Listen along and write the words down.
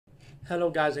Hello,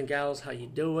 guys and gals. How you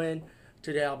doing?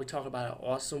 Today, I'll be talking about an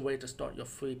awesome way to start your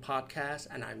free podcast,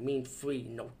 and I mean free.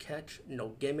 No catch, no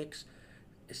gimmicks.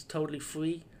 It's totally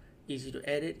free, easy to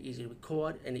edit, easy to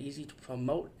record, and easy to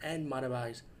promote and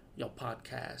monetize your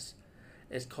podcast.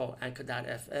 It's called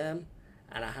Anchor.fm,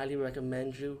 and I highly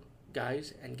recommend you,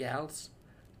 guys and gals,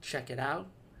 check it out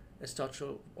and start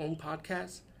your own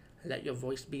podcast and let your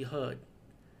voice be heard.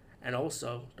 And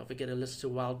also, don't forget to listen to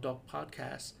Wild Dog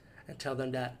Podcast and tell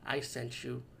them that I sent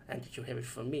you and that you hear it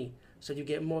from me. So you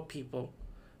get more people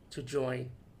to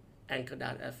join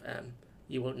Anchor.fm.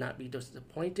 You will not be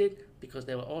disappointed because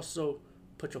they will also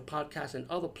put your podcast in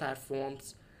other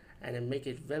platforms and then make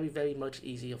it very, very much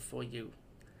easier for you.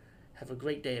 Have a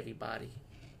great day, everybody.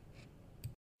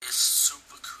 It's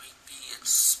super creepy and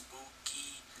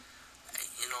spooky,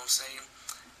 you know what I'm saying?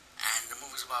 And the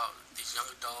movie's about these young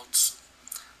adults,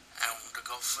 and the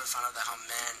girlfriend found out that her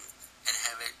man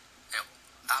inherit an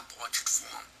apple orchard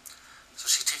farm.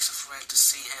 So she takes a friend to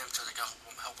see him to like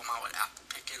help him out with apple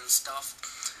picking and stuff.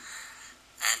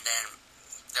 And then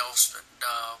the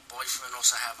boyfriend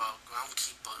also have a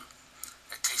groundkeeper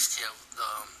that takes care of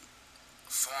the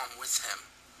farm with him.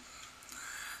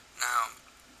 Now,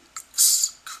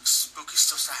 spooky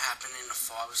stuff start happening in the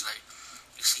forest. Like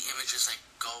you see images like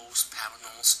ghosts,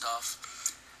 paranormal stuff,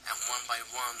 and one by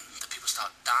one the people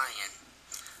start dying.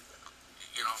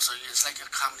 You know, so it's like a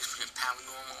comedy between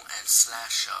paranormal and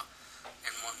slasher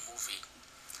in one movie.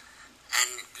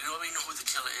 And you already know who the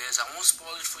killer is. I won't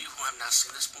spoil it for you who have not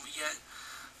seen this movie yet.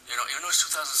 You know, even though it's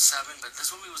 2007, but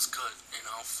this movie was good. You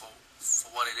know, for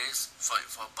what it is, for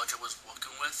a budget was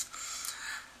working with,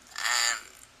 and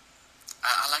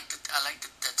I like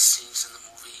the death scenes in the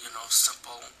movie. You know,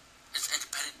 simple. It's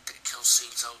independent kill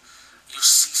scenes, so you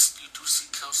do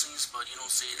see kill scenes, but you don't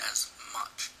see it as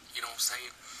much. You know what I'm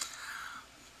saying?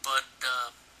 But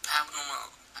the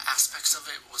paranormal aspects of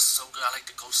it was so good. I like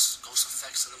the ghost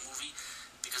effects in the movie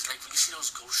because like when you see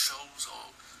those ghost shows or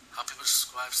how people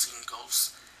describe seeing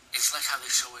ghosts, it's like how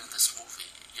they show it in this movie.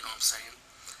 You know what I'm saying?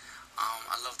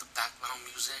 I love the background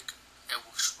music. It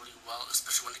works really well,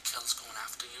 especially when the killer's going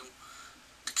after you.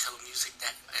 The killer music,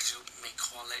 that as you may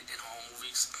call it in horror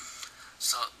movies.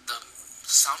 So the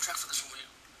soundtrack for this movie,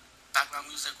 background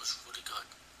music was really good.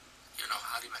 You know,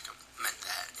 highly recommend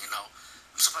that. You know,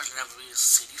 I'm surprised you never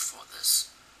released a CD for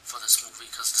this movie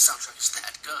because the soundtrack is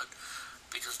that good.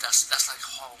 Because that's like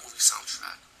horror movie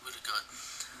soundtrack, really good.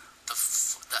 The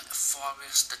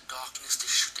forest, the darkness they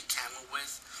shoot the camera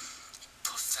with,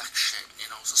 perfection.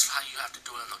 You know, so it's how you have to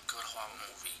do it in a good horror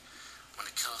movie. When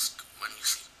you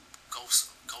see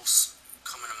ghosts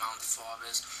coming around the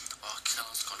forest, or a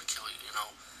killer's gonna kill you. You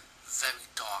know, very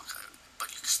dark, but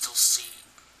you can still see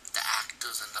the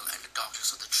actors and the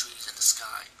darkness of the trees and the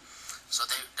sky. So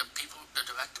the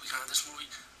director behind this movie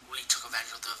really took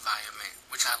advantage of the environment,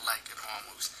 which I like in horror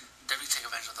movies. They really take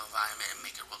advantage of the environment and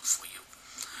make it work for you.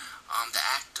 The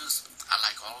actors, I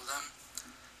like all of them.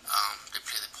 They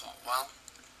play their part well,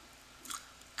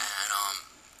 and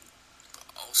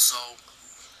also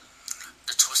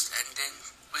the twist ending,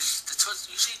 which the twist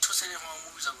usually twist ending horror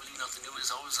movies are really nothing new.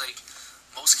 It's always like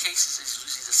most cases it's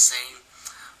usually the same.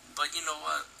 But you know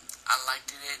what? I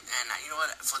liked it, and you know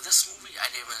what? For this movie,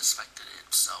 I didn't even expect it.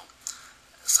 So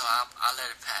I'll let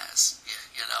it pass. Yeah,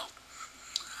 you know.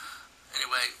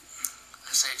 Anyway,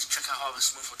 I say check out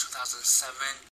Harvest Moon from 2007.